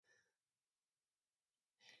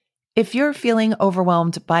If you're feeling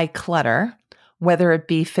overwhelmed by clutter, whether it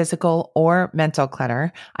be physical or mental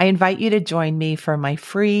clutter, I invite you to join me for my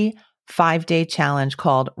free 5-day challenge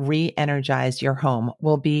called Re-Energize Your Home.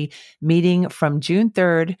 We'll be meeting from June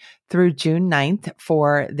 3rd through June 9th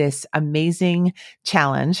for this amazing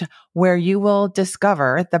challenge where you will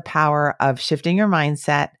discover the power of shifting your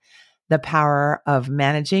mindset, the power of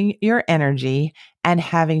managing your energy, and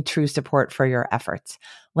having true support for your efforts.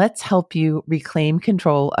 Let's help you reclaim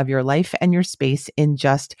control of your life and your space in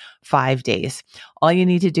just 5 days. All you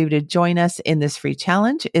need to do to join us in this free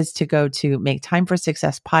challenge is to go to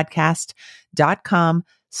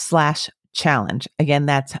maketimeforsuccesspodcast.com/challenge. Again,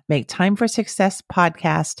 that's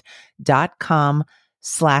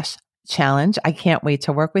maketimeforsuccesspodcast.com/challenge. I can't wait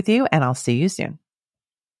to work with you, and I'll see you soon.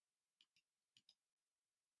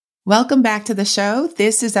 Welcome back to the show.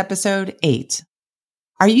 This is episode 8.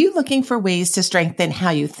 Are you looking for ways to strengthen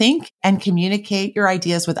how you think and communicate your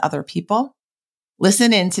ideas with other people?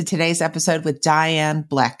 Listen in to today's episode with Diane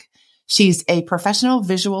Bleck. She's a professional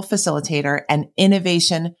visual facilitator and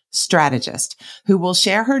innovation strategist who will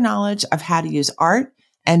share her knowledge of how to use art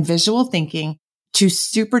and visual thinking to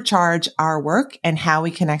supercharge our work and how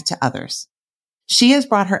we connect to others. She has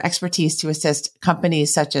brought her expertise to assist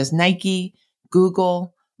companies such as Nike,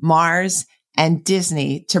 Google, Mars, and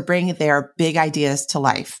Disney to bring their big ideas to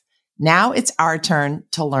life. Now it's our turn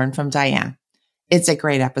to learn from Diane. It's a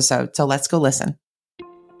great episode, so let's go listen.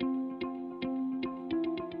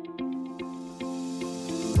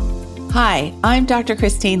 Hi, I'm Dr.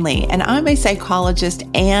 Christine Lee, and I'm a psychologist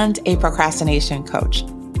and a procrastination coach.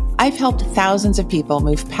 I've helped thousands of people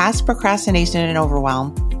move past procrastination and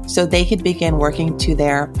overwhelm so they could begin working to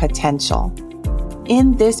their potential.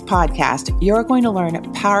 In this podcast, you're going to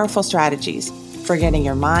learn powerful strategies for getting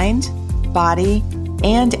your mind, body,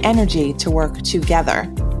 and energy to work together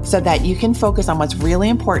so that you can focus on what's really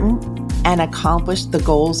important and accomplish the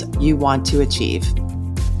goals you want to achieve.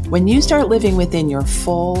 When you start living within your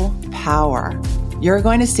full power, you're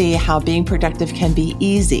going to see how being productive can be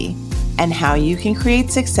easy and how you can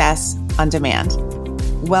create success on demand.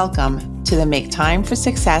 Welcome to the Make Time for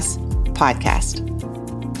Success podcast.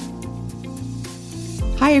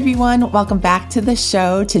 Hi, everyone. Welcome back to the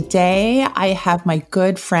show. Today, I have my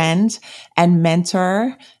good friend and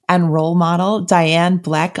mentor and role model, Diane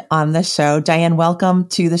Bleck, on the show. Diane, welcome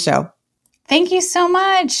to the show. Thank you so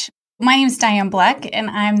much. My name is Diane Bleck,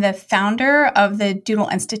 and I'm the founder of the Doodle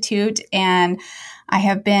Institute, and I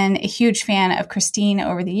have been a huge fan of Christine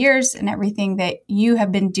over the years and everything that you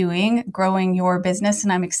have been doing, growing your business,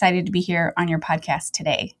 and I'm excited to be here on your podcast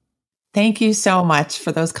today. Thank you so much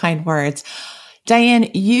for those kind words. Diane,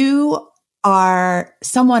 you are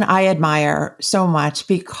someone I admire so much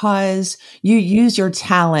because you use your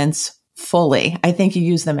talents fully. I think you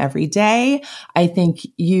use them every day. I think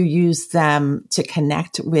you use them to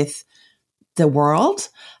connect with the world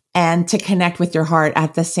and to connect with your heart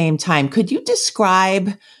at the same time. Could you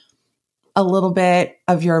describe a little bit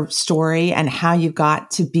of your story and how you got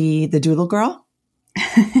to be the Doodle Girl?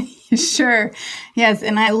 Sure. Yes.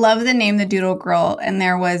 And I love the name, the Doodle Girl. And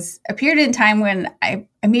there was a period in time when I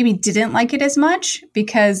maybe didn't like it as much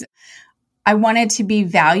because I wanted to be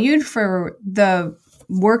valued for the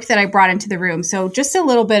work that I brought into the room. So just a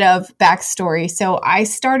little bit of backstory. So I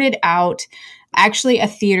started out actually a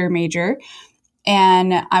theater major,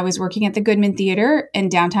 and I was working at the Goodman Theater in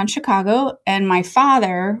downtown Chicago. And my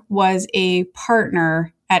father was a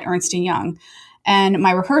partner at Ernst & Young. And my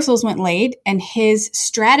rehearsals went late, and his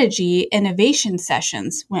strategy innovation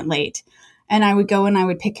sessions went late. And I would go and I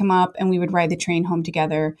would pick him up, and we would ride the train home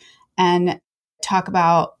together and talk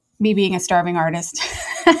about me being a starving artist.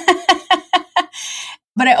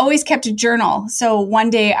 But I always kept a journal. So one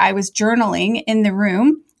day I was journaling in the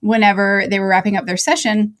room whenever they were wrapping up their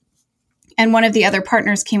session. And one of the other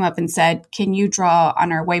partners came up and said, "Can you draw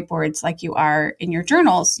on our whiteboards like you are in your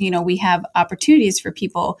journals? You know, we have opportunities for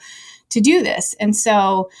people to do this." And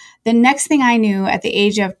so the next thing I knew, at the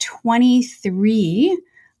age of 23,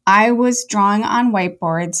 I was drawing on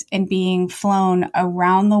whiteboards and being flown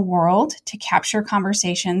around the world to capture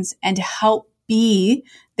conversations and to help be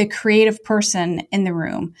the creative person in the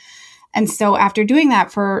room. And so after doing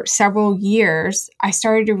that for several years, I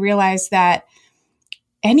started to realize that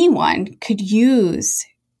anyone could use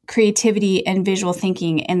creativity and visual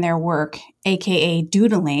thinking in their work, aka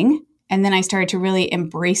doodling. And then I started to really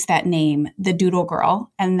embrace that name, the Doodle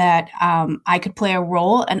Girl, and that I could play a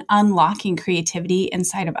role in unlocking creativity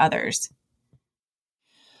inside of others.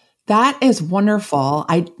 That is wonderful.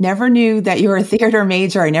 I never knew that you were a theater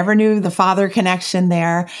major. I never knew the father connection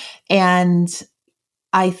there. And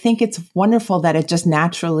I think it's wonderful that it just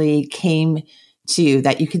naturally came to you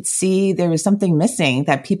that you could see there was something missing,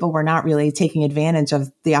 that people were not really taking advantage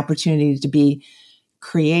of the opportunity to be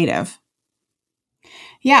creative?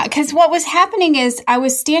 Yeah, because what was happening is I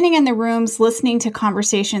was standing in the rooms listening to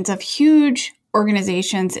conversations of huge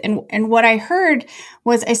organizations. And what I heard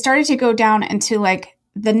was I started to go down into like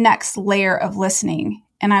the next layer of listening.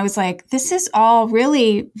 And I was like, this is all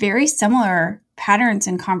really very similar patterns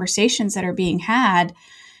and conversations that are being had.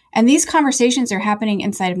 And these conversations are happening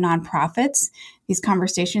inside of nonprofits. These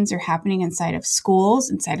conversations are happening inside of schools,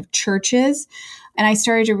 inside of churches. And I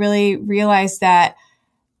started to really realize that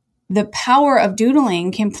the power of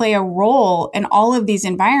doodling can play a role in all of these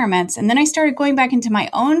environments. And then I started going back into my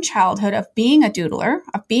own childhood of being a doodler,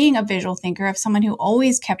 of being a visual thinker, of someone who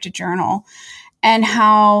always kept a journal, and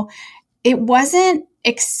how it wasn't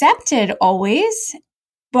accepted always.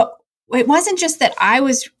 But it wasn't just that I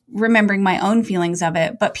was remembering my own feelings of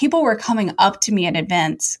it, but people were coming up to me at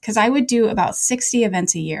events, because I would do about 60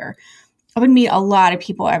 events a year. I would meet a lot of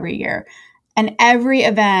people every year. And every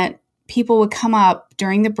event, people would come up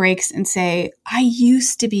during the breaks and say, I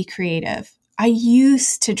used to be creative. I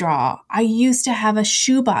used to draw. I used to have a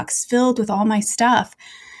shoebox filled with all my stuff.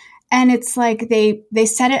 And it's like they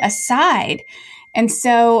set it aside. And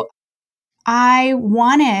so I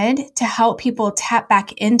wanted to help people tap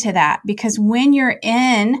back into that, because when you're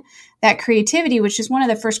in that creativity, which is one of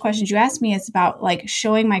the first questions you asked me, is about like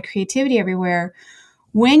showing my creativity everywhere.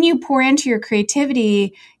 When you pour into your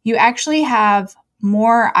creativity, you actually have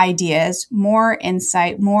more ideas, more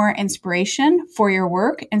insight, more inspiration for your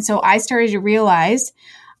work. And so I started to realize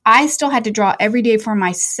I still had to draw every day for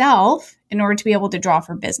myself in order to be able to draw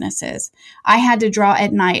for businesses. I had to draw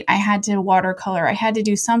at night. I had to watercolor. I had to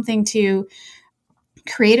do something to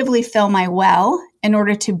creatively fill my well in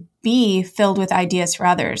order to be filled with ideas for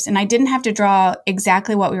others. And I didn't have to draw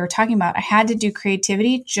exactly what we were talking about. I had to do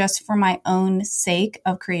creativity just for my own sake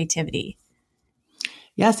of creativity.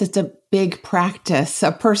 Yes, it's a big practice,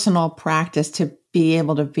 a personal practice, to be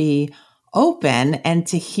able to be open and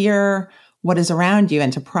to hear what is around you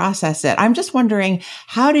and to process it. I'm just wondering,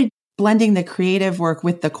 how did blending the creative work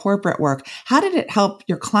with the corporate work, how did it help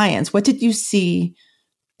your clients? What did you see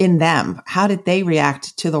in them? How did they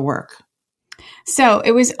react to the work? So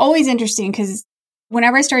it was always interesting, because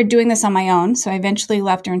whenever I started doing this on my own, so I eventually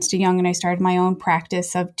left Ernst & Young and I started my own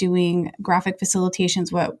practice of doing graphic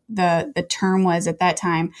facilitations, what the term was at that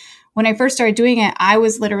time. When I first started doing it, I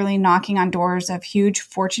was literally knocking on doors of huge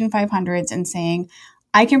Fortune 500s and saying,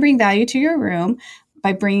 I can bring value to your room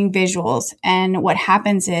by bringing visuals. And what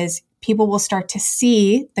happens is people will start to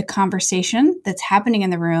see the conversation that's happening in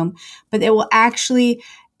the room, but it will actually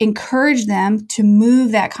encourage them to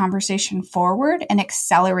move that conversation forward and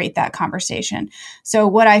accelerate that conversation. So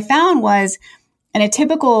what I found was, in a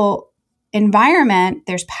typical environment,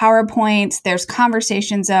 there's PowerPoints, there's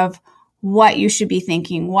conversations of what you should be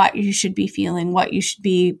thinking, what you should be feeling, what you should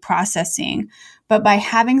be processing. But by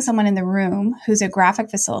having someone in the room who's a graphic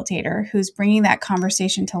facilitator, who's bringing that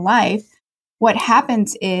conversation to life, what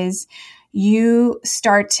happens is you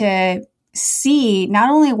start to see not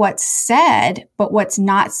only what's said, but what's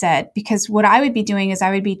not said. Because what I would be doing is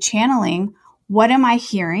I would be channeling, what am I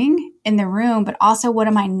hearing in the room, but also what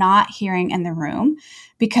am I not hearing in the room?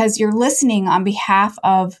 Because you're listening on behalf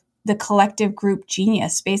of the collective group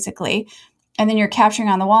genius, basically. And then you're capturing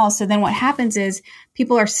on the wall. So then what happens is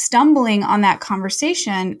people are stumbling on that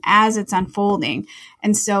conversation as it's unfolding.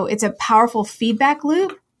 And so it's a powerful feedback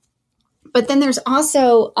loop. But then there's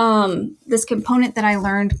also this component that I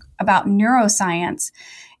learned about neuroscience,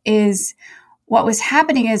 is what was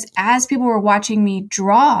happening is as people were watching me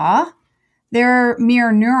draw, their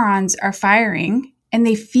mirror neurons are firing and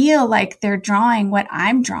they feel like they're drawing what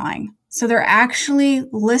I'm drawing. So they're actually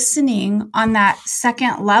listening on that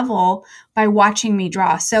second level by watching me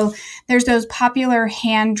draw. So there's those popular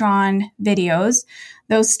hand-drawn videos.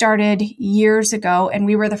 Those started years ago, and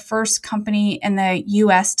we were the first company in the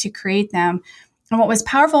US to create them. And what was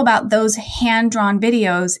powerful about those hand-drawn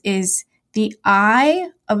videos is the eye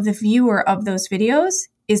of the viewer of those videos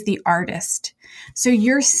is the artist. So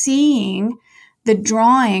you're seeing the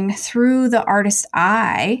drawing through the artist's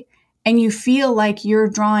eye, and you feel like you're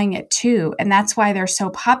drawing it too. And that's why they're so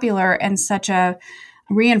popular and such a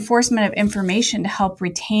reinforcement of information to help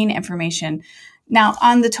retain information. Now,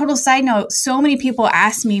 on the total side note, so many people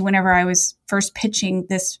asked me whenever I was first pitching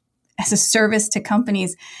this as a service to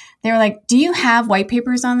companies, they were like, do you have white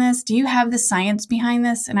papers on this? Do you have the science behind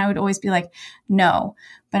this? And I would always be like, no,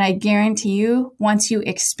 but I guarantee you, once you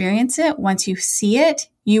experience it, once you see it,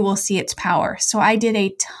 you will see its power. So I did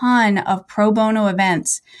a ton of pro bono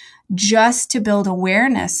events just to build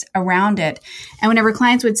awareness around it. And whenever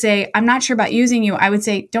clients would say, I'm not sure about using you, I would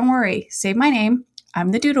say, don't worry, save my name.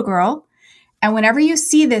 I'm the Doodle Girl. And whenever you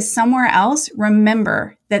see this somewhere else,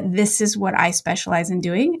 remember that this is what I specialize in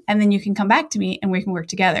doing. And then you can come back to me and we can work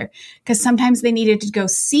together. Because sometimes they needed to go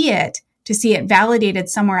see it to see it validated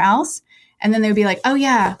somewhere else. And then they would be like, oh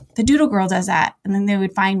yeah, the Doodle Girl does that. And then they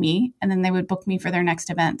would find me and then they would book me for their next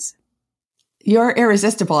events. You're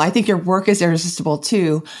irresistible. I think your work is irresistible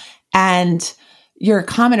too. And your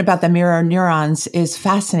comment about the mirror neurons is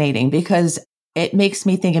fascinating because it makes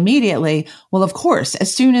me think immediately, well, of course,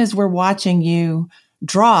 as soon as we're watching you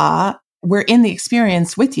draw, we're in the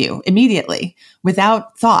experience with you immediately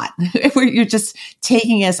without thought. You're just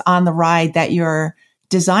taking us on the ride that you're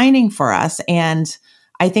designing for us. And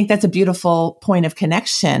I think that's a beautiful point of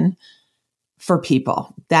connection for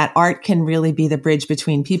people, that art can really be the bridge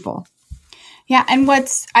between people. Yeah. And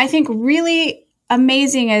what's, I think, really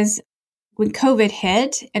amazing is when COVID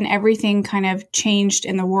hit and everything kind of changed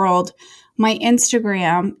in the world, my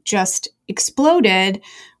Instagram just exploded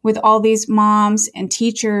with all these moms and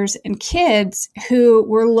teachers and kids who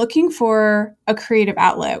were looking for a creative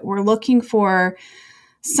outlet. We're looking for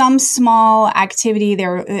some small activity. They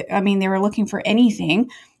were looking for anything.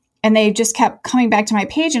 And they just kept coming back to my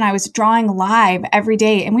page, and I was drawing live every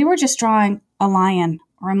day. And we were just drawing a lion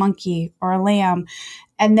or a monkey or a lamb.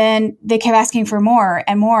 And then they kept asking for more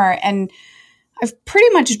and more. And I've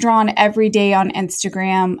pretty much drawn every day on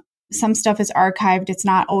Instagram. Some stuff is archived. It's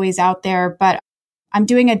not always out there, but I'm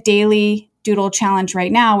doing a daily doodle challenge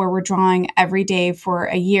right now where we're drawing every day for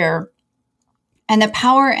a year. And the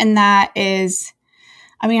power in that is,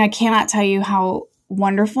 I cannot tell you how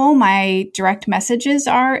wonderful my direct messages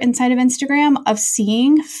are inside of Instagram of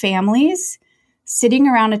seeing families sitting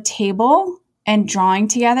around a table and drawing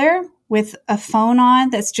together with a phone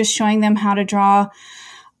on that's just showing them how to draw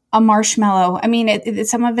a marshmallow.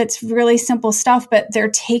 Some of it's really simple stuff, but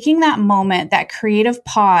they're taking that moment, that creative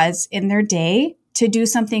pause in their day to do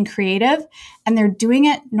something creative, and they're doing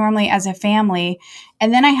it normally as a family.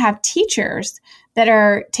 And then I have teachers that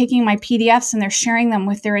are taking my PDFs and they're sharing them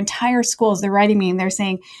with their entire schools. They're writing me and they're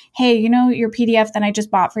saying, hey, your PDF that I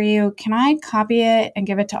just bought for you, can I copy it and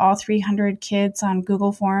give it to all 300 kids on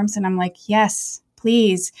Google Forms? And I'm like, yes,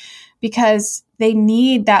 please, because they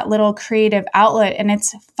need that little creative outlet, and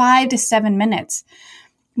it's 5 to 7 minutes.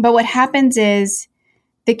 But what happens is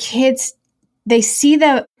the kids, they see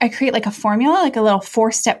I create like a formula, like a little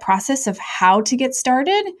 4-step process of how to get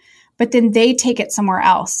started, but then they take it somewhere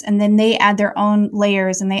else and then they add their own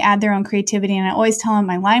layers and they add their own creativity. And I always tell them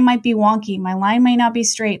my line might be wonky. My line might not be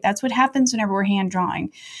straight. That's what happens whenever we're hand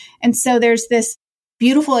drawing. And so there's this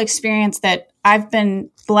beautiful experience that I've been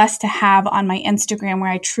blessed to have on my Instagram where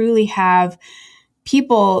I truly have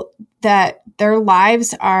people that their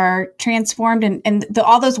lives are transformed, and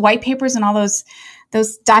all those white papers and all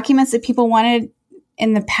those documents that people wanted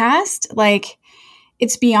in the past, like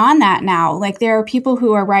it's beyond that now. Like there are people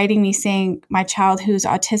who are writing me saying, my child who's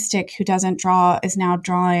autistic, who doesn't draw, is now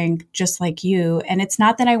drawing just like you. And it's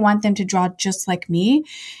not that I want them to draw just like me.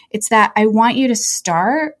 It's that I want you to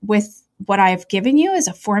start with what I've given you as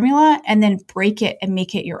a formula and then break it and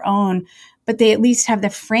make it your own. But they at least have the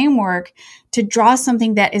framework to draw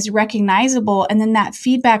something that is recognizable. And then that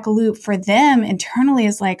feedback loop for them internally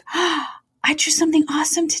is like, I drew something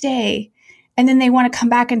awesome today. And then they want to come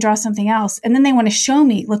back and draw something else. And then they want to show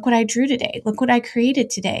me, look what I drew today. Look what I created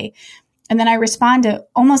today. And then I respond to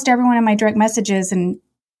almost everyone in my direct messages and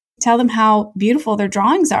tell them how beautiful their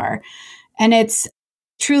drawings are. And it's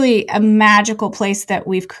truly a magical place that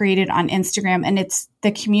we've created on Instagram. And it's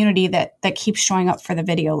the community that keeps showing up for the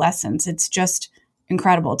video lessons. It's just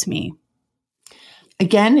incredible to me.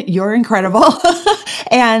 Again, you're incredible.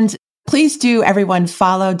 And please do, everyone,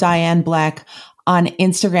 follow Diane Bleck on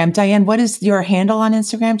Instagram. Diane, what is your handle on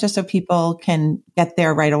Instagram, just so people can get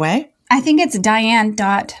there right away? I think it's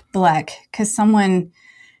Diane.Bleck because someone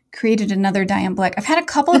created another Diane Bleck. I've had a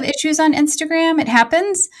couple of issues on Instagram. It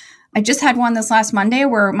happens. I just had one this last Monday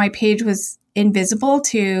where my page was invisible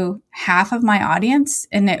to half of my audience.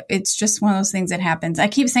 And it's just one of those things that happens. I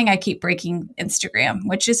keep saying I keep breaking Instagram,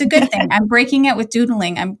 which is a good thing. I'm breaking it with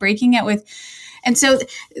doodling. I'm breaking it with... And so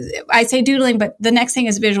I say doodling, but the next thing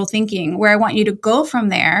is visual thinking, where I want you to go from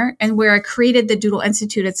there, and where I created the Doodle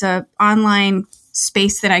Institute. It's an online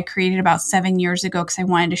space that I created about 7 years ago because I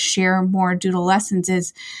wanted to share more doodle lessons.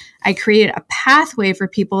 Is I created a pathway for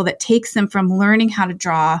people that takes them from learning how to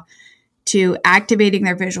draw to activating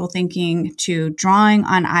their visual thinking, to drawing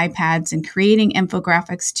on iPads and creating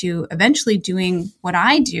infographics, to eventually doing what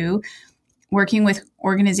I do, working with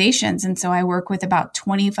organizations. And so I work with about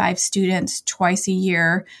 25 students twice a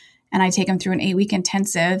year, and I take them through an 8-week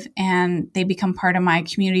intensive, and they become part of my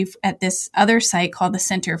community at this other site called the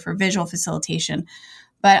Center for Visual Facilitation.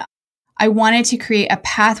 But I wanted to create a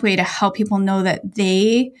pathway to help people know that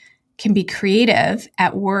they can be creative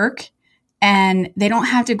at work, and they don't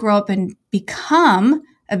have to grow up and become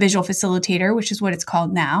a visual facilitator, which is what it's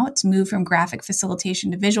called now. It's moved from graphic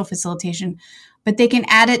facilitation to visual facilitation, but they can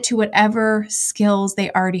add it to whatever skills they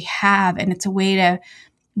already have. And it's a way to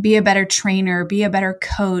be a better trainer, be a better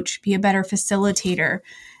coach, be a better facilitator,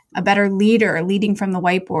 a better leader, leading from the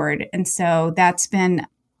whiteboard. And so that's been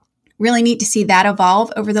really neat to see that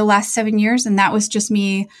evolve over the last 7 years. And that was just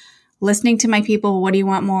me listening to my people. What do you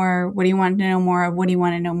want more? What do you want to know more of? What do you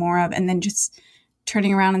want to know more of? And then just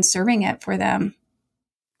turning around and serving it for them.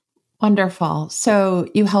 Wonderful. So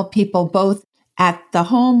you help people both at the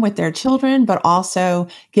home with their children, but also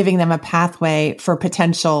giving them a pathway for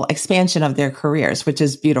potential expansion of their careers, which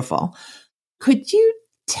is beautiful. Could you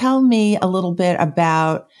tell me a little bit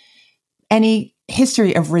about any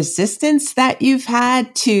history of resistance that you've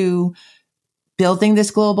had to building this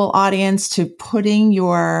global audience, to putting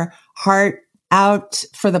your heart out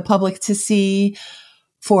for the public to see,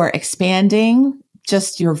 for expanding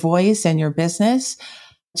just your voice and your business?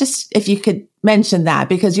 Just if you could mention that,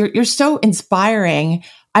 because you're so inspiring.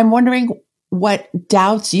 I'm wondering what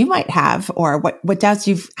doubts you might have, or what doubts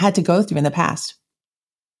you've had to go through in the past.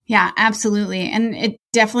 Yeah, absolutely. And it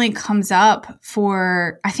definitely comes up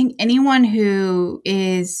for, I think, anyone who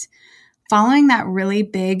is following that really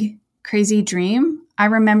big, crazy dream. I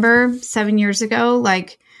remember 7 years ago,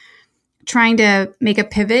 like trying to make a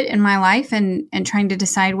pivot in my life and trying to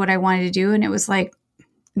decide what I wanted to do. And it was like,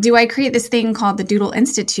 do I create this thing called the Doodle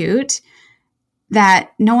Institute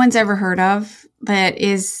that no one's ever heard of, that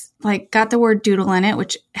is like got the word doodle in it,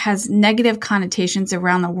 which has negative connotations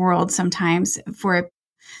around the world sometimes, for it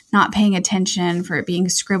not paying attention, for it being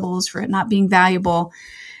scribbles, for it not being valuable.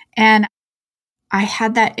 And I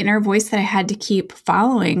had that inner voice that I had to keep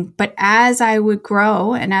following. But as I would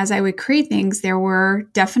grow and as I would create things, there were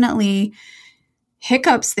definitely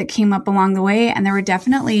hiccups that came up along the way. And there were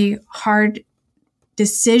definitely hard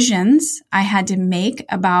decisions I had to make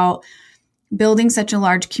about building such a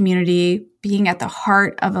large community, being at the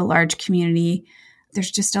heart of a large community.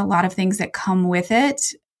 There's just a lot of things that come with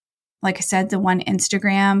it. Like I said, the one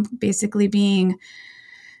Instagram basically being,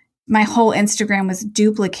 my whole Instagram was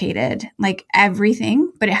duplicated, like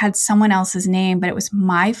everything, but it had someone else's name, but it was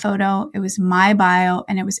my photo, it was my bio,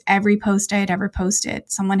 and it was every post I had ever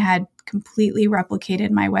posted. Someone had completely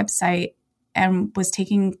replicated my website and was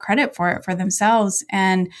taking credit for it for themselves.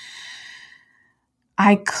 And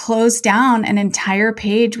I closed down an entire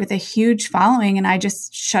page with a huge following, and I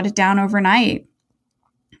just shut it down overnight.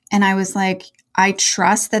 And I was like, I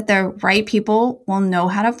trust that the right people will know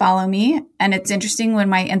how to follow me. And it's interesting, when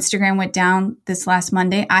my Instagram went down this last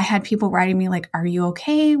Monday, I had people writing me like, are you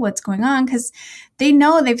okay? What's going on? Because they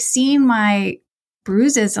know, they've seen my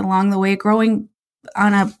bruises along the way growing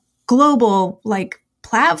on a global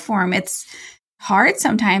platform. It's hard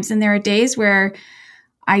sometimes. And there are days where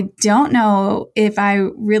I don't know if I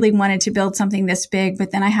really wanted to build something this big,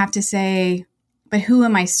 but then I have to say, but who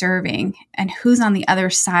am I serving, and who's on the other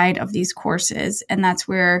side of these courses? And that's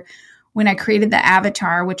where, when I created the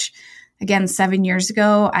avatar, which again, 7 years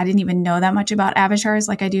ago, I didn't even know that much about avatars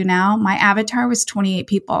like I do now. My avatar was 28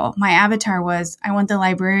 people. My avatar was, I want the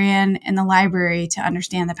librarian in the library to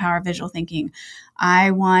understand the power of visual thinking.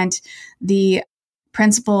 I want the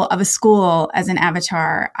principal of a school as an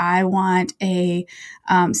avatar. I want a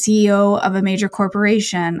CEO of a major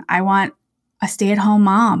corporation. I want a stay-at-home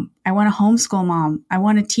mom. I want a homeschool mom. I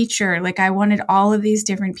want a teacher. I wanted all of these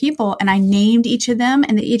different people, and I named each of them,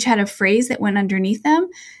 and they each had a phrase that went underneath them.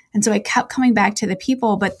 And so I kept coming back to the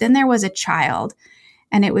people, but then there was a child,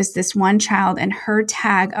 and it was this one child, and her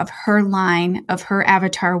tag of her line of her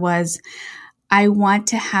avatar was, I want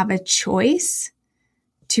to have a choice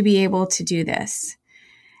to be able to do this.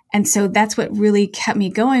 And so that's what really kept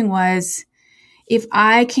me going, was if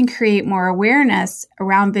I can create more awareness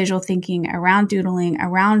around visual thinking, around doodling,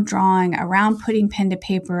 around drawing, around putting pen to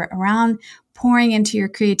paper, around pouring into your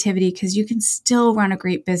creativity, because you can still run a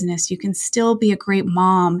great business. You can still be a great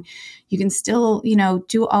mom. You can still,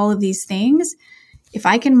 do all of these things. If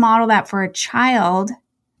I can model that for a child,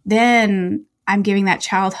 then I'm giving that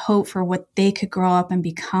child hope for what they could grow up and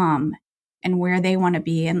become and where they want to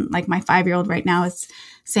be. And my 5-year-old right now is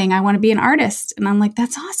saying, I want to be an artist. And I'm like,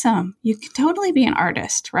 that's awesome. You can totally be an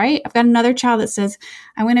artist, right? I've got another child that says,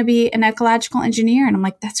 I want to be an ecological engineer. And I'm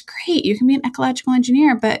like, that's great. You can be an ecological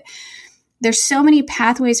engineer. But there's so many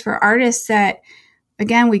pathways for artists that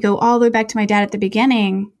again, we go all the way back to my dad at the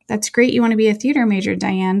beginning. That's great. You want to be a theater major,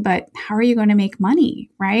 Diane, but how are you going to make money?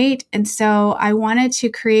 Right. And so I wanted to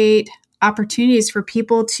create opportunities for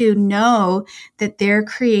people to know that their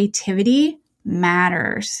creativity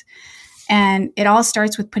matters. And it all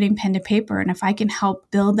starts with putting pen to paper. And if I can help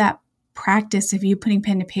build that practice of you putting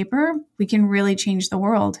pen to paper, we can really change the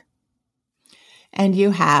world. And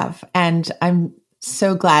you have. And I'm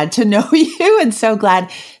so glad to know you and so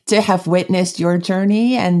glad to have witnessed your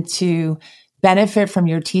journey and to benefit from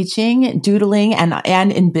your teaching, doodling,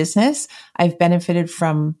 and in business. I've benefited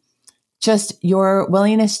from just your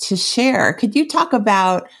willingness to share. Could you talk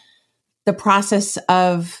about the process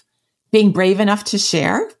of being brave enough to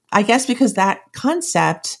share? I guess because that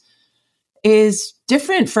concept is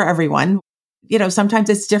different for everyone. Sometimes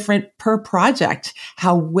it's different per project,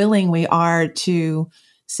 how willing we are to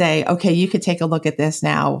say, okay, you could take a look at this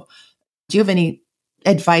now. Do you have any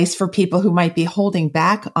advice for people who might be holding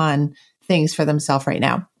back on things for themselves right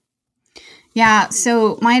now? Yeah.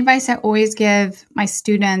 So my advice I always give my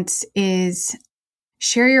students is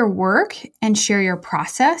share your work and share your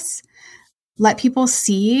process. Let people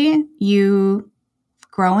see you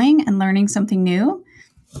growing and learning something new.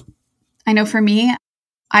 I know for me,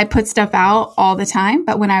 I put stuff out all the time,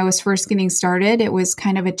 but when I was first getting started, it was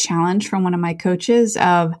kind of a challenge from one of my coaches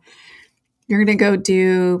of, you're going to go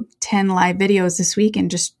do 10 live videos this week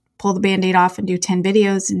and just pull the Band-Aid off and do 10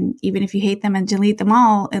 videos. And even if you hate them and delete them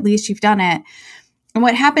all, at least you've done it. And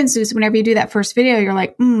what happens is whenever you do that first video, you're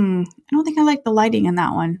like, I don't think I like the lighting in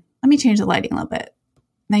that one. Let me change the lighting a little bit.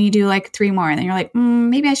 And then you do like 3 more and then you're like,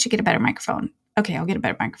 maybe I should get a better microphone. Okay, I'll get a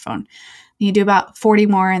better microphone. And you do about 40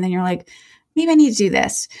 more and then you're like, maybe I need to do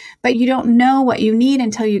this. But you don't know what you need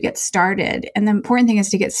until you get started. And the important thing is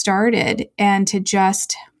to get started and to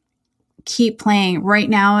just keep playing. Right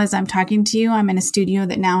now, as I'm talking to you, I'm in a studio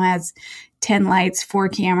that now has 10 lights, 4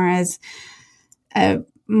 cameras, a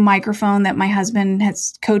microphone that my husband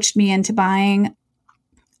has coached me into buying,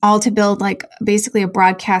 all to build like basically a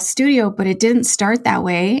broadcast studio. But it didn't start that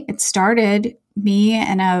way. It started me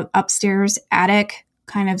in a upstairs attic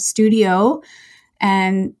kind of studio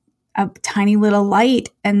and a tiny little light.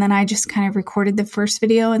 And then I just kind of recorded the first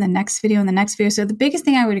video and the next video and the next video. So the biggest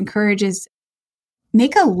thing I would encourage is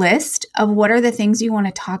make a list of what are the things you want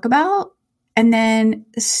to talk about and then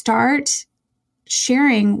start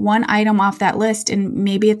sharing one item off that list. And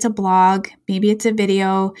maybe it's a blog, maybe it's a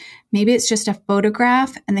video, maybe it's just a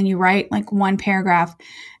photograph. And then you write like 1 paragraph.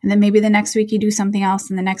 And then maybe the next week you do something else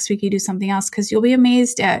and the next week you do something else, because you'll be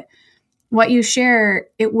amazed at what you share.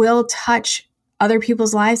 It will touch other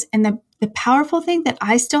people's lives. And the powerful thing that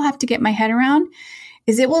I still have to get my head around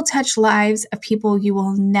is it will touch lives of people you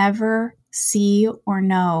will never see or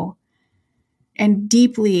know and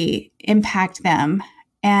deeply impact them.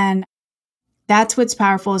 And that's what's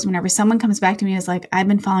powerful is whenever someone comes back to me and is like, I've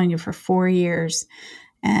been following you for 4 years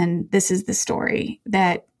and this is the story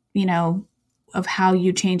that, of how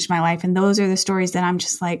you changed my life. And those are the stories that I'm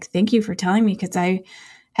just like, thank you for telling me, because I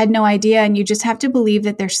had no idea. And you just have to believe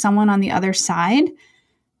that there's someone on the other side.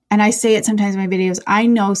 And I say it sometimes in my videos, I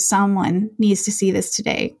know someone needs to see this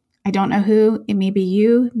today. I don't know who. It may be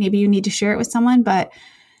you. Maybe you need to share it with someone, but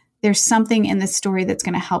there's something in this story that's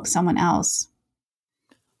going to help someone else.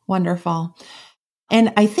 Wonderful.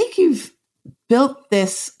 And I think you've built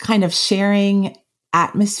this kind of sharing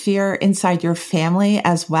atmosphere inside your family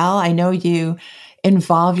as well. I know you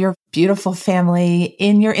involve your beautiful family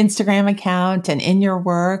in your Instagram account and in your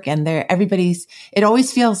work, and it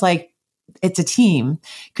always feels like it's a team.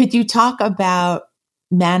 Could you talk about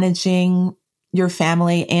managing your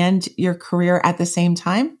family and your career at the same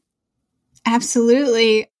time?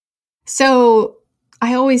 Absolutely. So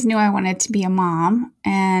I always knew I wanted to be a mom,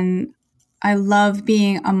 and I love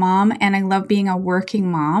being a mom and I love being a working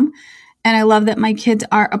mom. And I love that my kids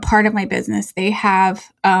are a part of my business. They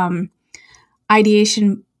have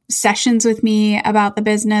ideation sessions with me about the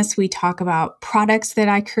business. We talk about products that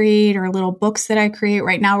I create or little books that I create.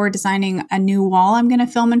 Right now, we're designing a new wall I'm going to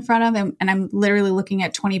film in front of, and I'm literally looking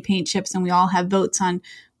at 20 paint chips, and we all have votes on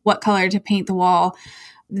what color to paint the wall.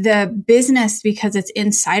 The business, because it's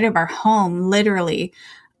inside of our home, literally,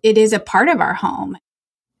 it is a part of our home.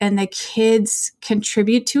 And the kids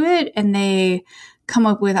contribute to it, and they come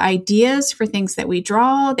up with ideas for things that we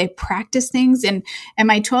draw. They practice things. And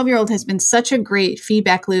my 12-year-old has been such a great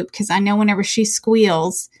feedback loop, because I know whenever she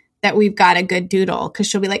squeals that we've got a good doodle, because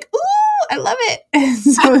she'll be like, ooh, I love it. And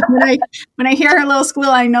so when I hear her little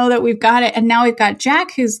squeal, I know that we've got it. And now we've got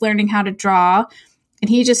Jack, who's learning how to draw. And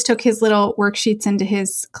he just took his little worksheets into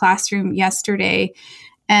his classroom yesterday.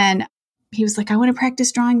 And he was like, I want to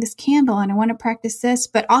practice drawing this candle and I want to practice this.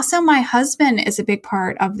 But also my husband is a big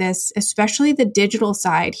part of this, especially the digital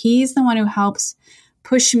side. He's the one who helps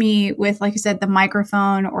push me with, like I said, the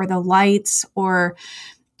microphone or the lights or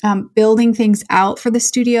building things out for the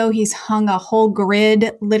studio. He's hung a whole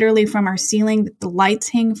grid literally from our ceiling that the lights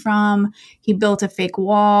hang from. He built a fake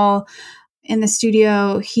wall in the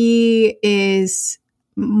studio. He is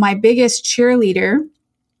my biggest cheerleader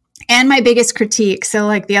and my biggest critique. So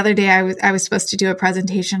like the other day I was supposed to do a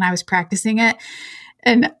presentation. I was practicing it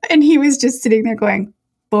and he was just sitting there going,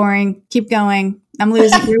 boring, keep going. I'm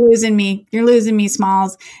losing, you're losing me,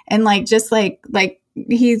 Smalls. And like, just like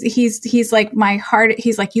he's like my heart.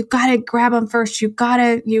 He's like, you got to grab them first. You got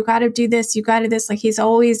to do this. You got to this. Like he's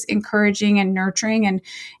always encouraging and nurturing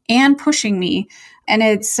and pushing me. And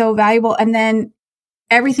it's so valuable. And then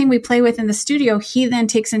everything we play with in the studio, he then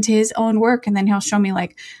takes into his own work. And then he'll show me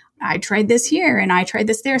like, I tried this here and I tried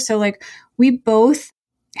this there. So like we both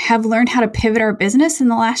have learned how to pivot our business in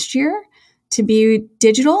the last year to be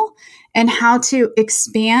digital and how to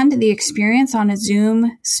expand the experience on a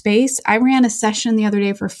Zoom space. I ran a session the other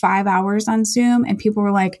day for 5 hours on Zoom and people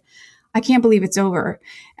were like, I can't believe it's over.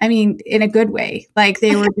 I mean, in a good way. Like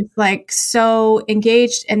they were just like so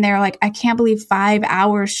engaged and they're like, I can't believe 5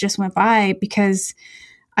 hours just went by because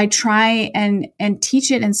I try and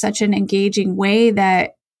teach it in such an engaging way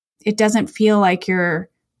that it doesn't feel like you're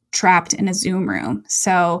trapped in a Zoom room.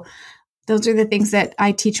 So those are the things that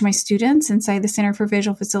I teach my students inside the Center for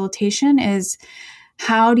Visual Facilitation is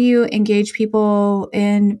how do you engage people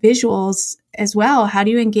in visuals as well? How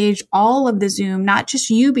do you engage all of the Zoom, not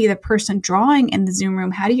just you be the person drawing in the Zoom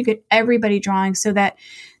room? How do you get everybody drawing so that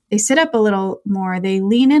they sit up a little more, they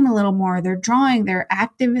lean in a little more, they're drawing, they're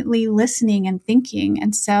actively listening and thinking.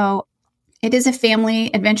 And so it is a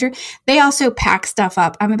family adventure. They also pack stuff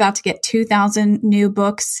up. I'm about to get 2,000 new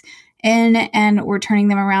books in and we're turning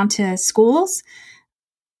them around to schools.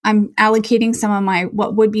 I'm allocating some of my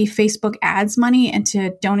what would be Facebook ads money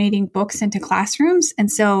into donating books into classrooms.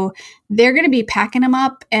 And so they're going to be packing them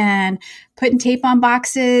up and putting tape on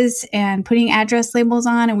boxes and putting address labels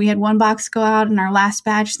on. And we had one box go out in our last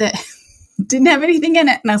batch that didn't have anything in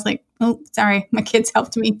it. And I was like, oh, sorry, my kids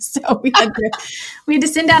helped me. So we had to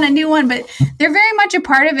send down a new one, but they're very much a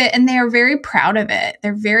part of it and they are very proud of it.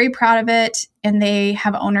 They're very proud of it and they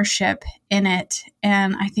have ownership in it.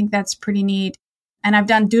 And I think that's pretty neat. And I've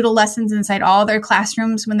done doodle lessons inside all their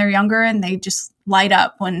classrooms when they're younger and they just light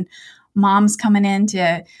up when mom's coming in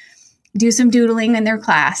to do some doodling in their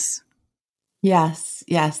class. Yes.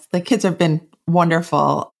 The kids have been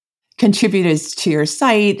wonderful contributors to your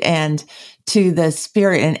site and to the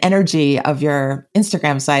spirit and energy of your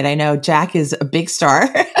Instagram site. I know Jack is a big star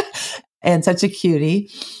and such a cutie.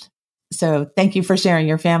 So thank you for sharing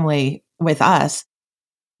your family with us.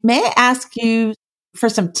 May I ask you for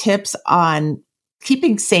some tips on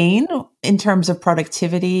keeping sane in terms of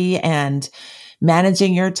productivity and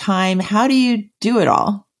managing your time? How do you do it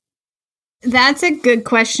all? That's a good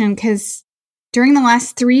question because during the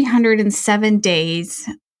last 307 days,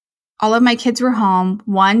 all of my kids were home.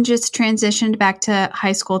 One just transitioned back to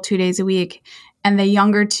high school 2 days a week. And the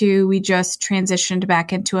younger two, we just transitioned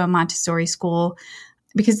back into a Montessori school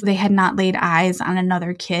because they had not laid eyes on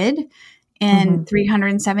another kid in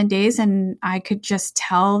 307 days. And I could just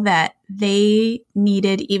tell that they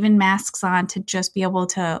needed even masks on to just be able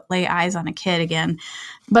to lay eyes on a kid again.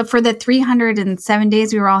 But for the 307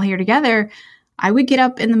 days we were all here together, I would get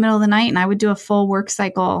up in the middle of the night and I would do a full work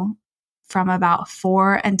cycle from about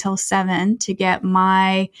 4 until 7 to get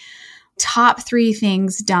my top 3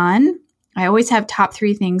 things done. I always have top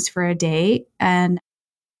 3 things for a day, and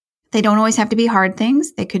they don't always have to be hard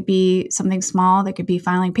things. They could be something small. They could be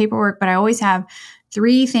filing paperwork, but I always have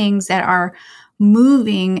 3 things that are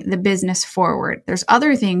moving the business forward. There's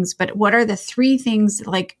other things, but what are the 3 things?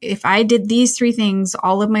 Like if I did these 3 things,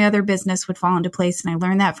 all of my other business would fall into place. And I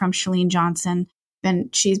learned that from Chalene Johnson.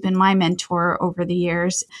 And she's been my mentor over the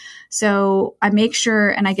years. So I make sure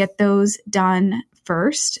and I get those done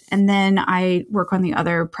first, and then I work on the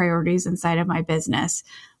other priorities inside of my business.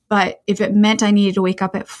 But if it meant I needed to wake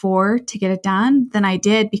up at 4 to get it done, then I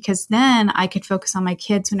did, because then I could focus on my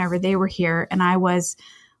kids whenever they were here. And I was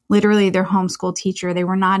literally their homeschool teacher. They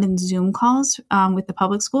were not in Zoom calls with the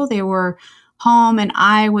public school. They were home, and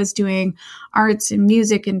I was doing arts and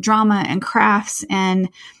music and drama and crafts and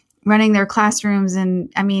running their classrooms.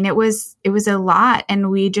 And I mean, it was a lot,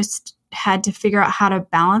 and we just had to figure out how to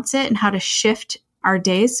balance it and how to shift our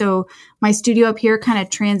days. So my studio up here kind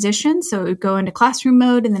of transitioned. So it would go into classroom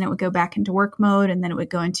mode, and then it would go back into work mode, and then it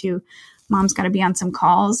would go into mom's got to be on some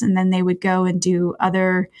calls, and then they would go and do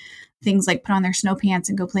other things like put on their snow pants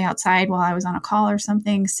and go play outside while I was on a call or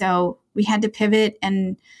something. So we had to pivot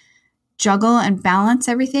and juggle and balance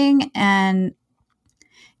everything and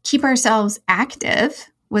keep ourselves active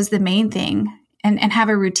was the main thing, and have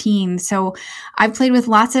a routine. So I've played with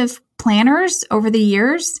lots of planners over the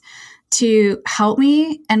years to help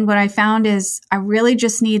me. And what I found is I really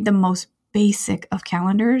just need the most basic of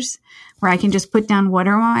calendars where I can just put down what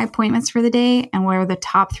are my appointments for the day and what are the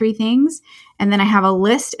top 3 things. And then I have a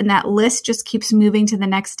list, and that list just keeps moving to the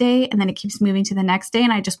next day, and then it keeps moving to the next day.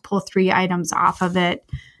 And I just pull 3 items off of it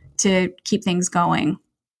to keep things going.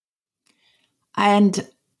 And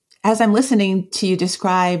as I'm listening to you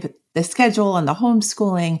describe the schedule and the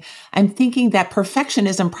homeschooling, I'm thinking that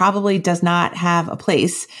perfectionism probably does not have a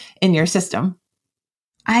place in your system.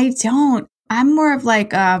 I don't. I'm more of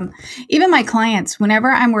like, even my clients,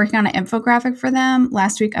 whenever I'm working on an infographic for them,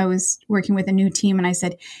 last week I was working with a new team and I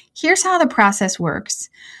said, here's how the process works.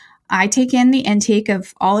 I take in the intake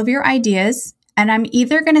of all of your ideas, and I'm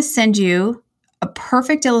either going to send you a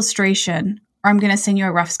perfect illustration or I'm going to send you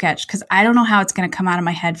a rough sketch because I don't know how it's going to come out of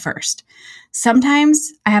my head first.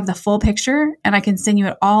 Sometimes I have the full picture and I can send you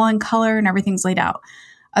it all in color and everything's laid out.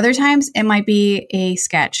 Other times it might be a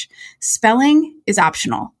sketch. Spelling is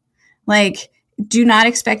optional. Like, do not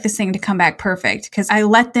expect this thing to come back perfect because I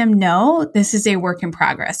let them know this is a work in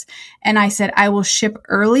progress. And I said, I will ship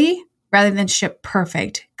early rather than ship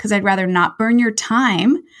perfect because I'd rather not burn your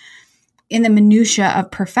time in the minutia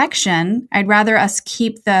of perfection. I'd rather us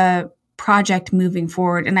keep the project moving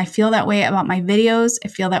forward. And I feel that way about my videos. I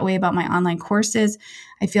feel that way about my online courses.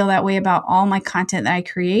 I feel that way about all my content that I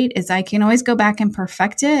create is I can always go back and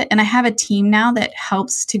perfect it. And I have a team now that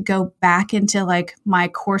helps to go back into like my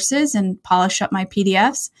courses and polish up my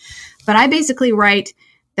PDFs. But I basically write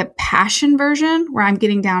the passion version where I'm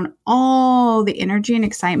getting down all the energy and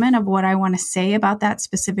excitement of what I want to say about that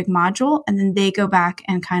specific module. And then they go back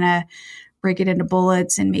and kind of break it into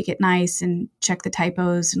bullets and make it nice and check the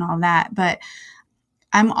typos and all that. But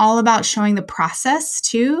I'm all about showing the process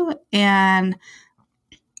too and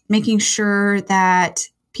making sure that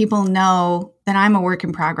people know that I'm a work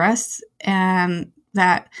in progress and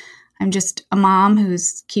that I'm just a mom who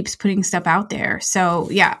keeps putting stuff out there. So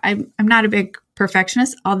yeah, I'm not a big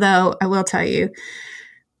perfectionist, although I will tell you,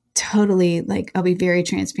 totally, like, I'll be very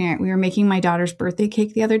transparent. We were making my daughter's birthday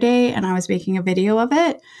cake the other day and I was making a video of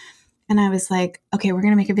it. And I was like, okay, we're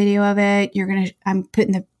going to make a video of it. I'm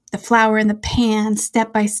putting the flour in the pan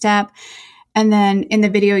step by step. And then in the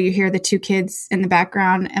video, you hear the 2 kids in the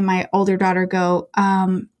background and my older daughter go,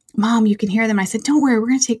 Mom, you can hear them. I said, don't worry, we're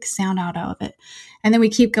going to take the sound out of it. And then we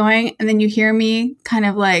keep going. And then you hear me kind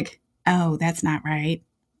of like, oh, that's not right.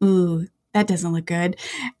 Ooh, that doesn't look good.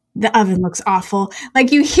 The oven looks awful.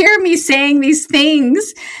 Like, you hear me saying these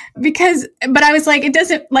things but I was like, it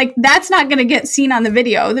doesn't, like, that's not going to get seen on the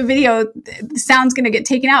video. The sound's going to get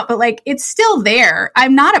taken out, but like, it's still there.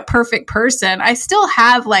 I'm not a perfect person. I still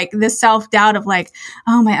have like this self-doubt of like,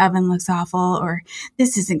 oh, my oven looks awful, or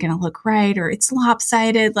this isn't going to look right, or it's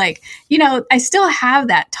lopsided. Like, I still have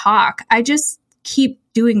that talk. I just keep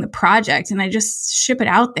doing the project and I just ship it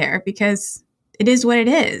out there because it is what it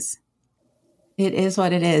is. It is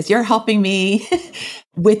what it is. You're helping me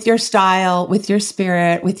with your style, with your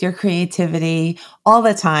spirit, with your creativity all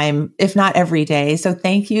the time, if not every day. So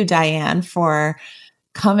thank you, Diane, for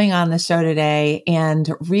coming on the show today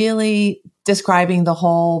and really describing the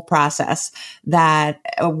whole process that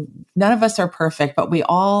none of us are perfect, but we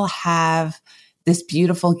all have this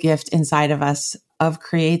beautiful gift inside of us of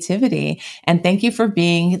creativity. And thank you for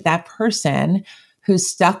being that person who's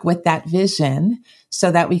stuck with that vision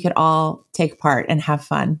so that we could all take part and have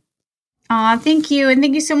fun. Thank you. And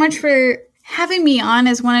thank you so much for having me on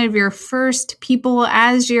as one of your first people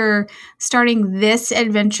as you're starting this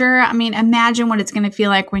adventure. I mean, imagine what it's going to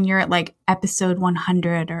feel like when you're at like episode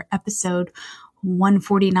 100 or episode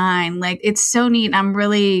 149. Like, it's so neat.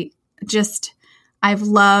 I've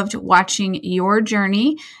loved watching your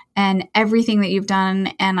journey and everything that you've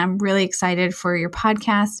done. And I'm really excited for your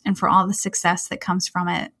podcast and for all the success that comes from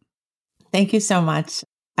it. Thank you so much.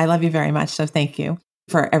 I love you very much. So thank you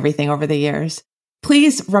for everything over the years.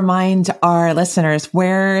 Please remind our listeners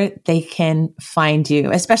where they can find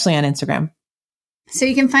you, especially on Instagram. So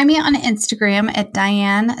you can find me on Instagram at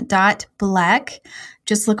diane.bleck.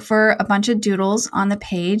 Just look for a bunch of doodles on the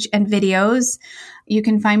page and videos. You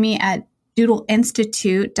can find me at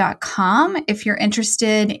doodleinstitute.com if you're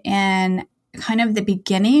interested in kind of the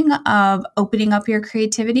beginning of opening up your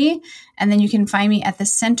creativity. And then you can find me at the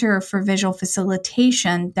Center for Visual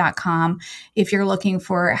Facilitation.com if you're looking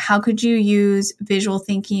for how could you use visual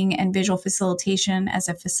thinking and visual facilitation as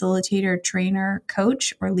a facilitator, trainer,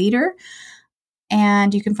 coach, or leader.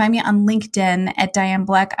 And you can find me on LinkedIn at Diane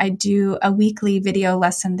Bleck. I do a weekly video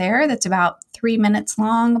lesson there that's about 3 minutes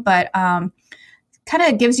long, but kind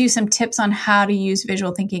of gives you some tips on how to use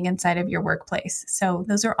visual thinking inside of your workplace. So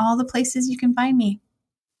those are all the places you can find me.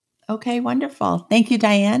 Okay, wonderful. Thank you,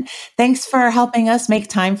 Diane. Thanks for helping us make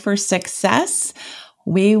time for success.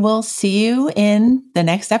 We will see you in the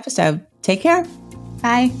next episode. Take care.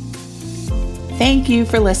 Bye. Thank you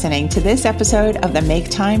for listening to this episode of the Make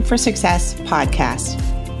Time for Success podcast.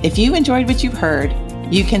 If you enjoyed what you've heard,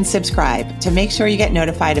 you can subscribe to make sure you get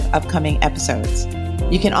notified of upcoming episodes.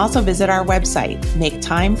 You can also visit our website,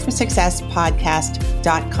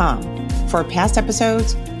 maketimeforsuccesspodcast.com, for past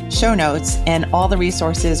episodes, show notes, and all the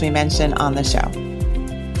resources we mention on the show.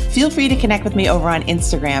 Feel free to connect with me over on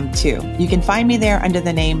Instagram too. You can find me there under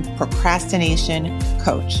the name Procrastination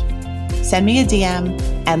Coach. Send me a DM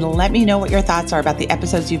and let me know what your thoughts are about the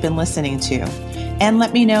episodes you've been listening to. And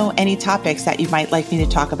let me know any topics that you might like me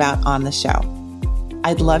to talk about on the show.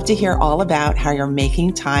 I'd love to hear all about how you're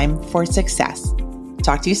making time for success.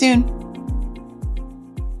 Talk to you soon.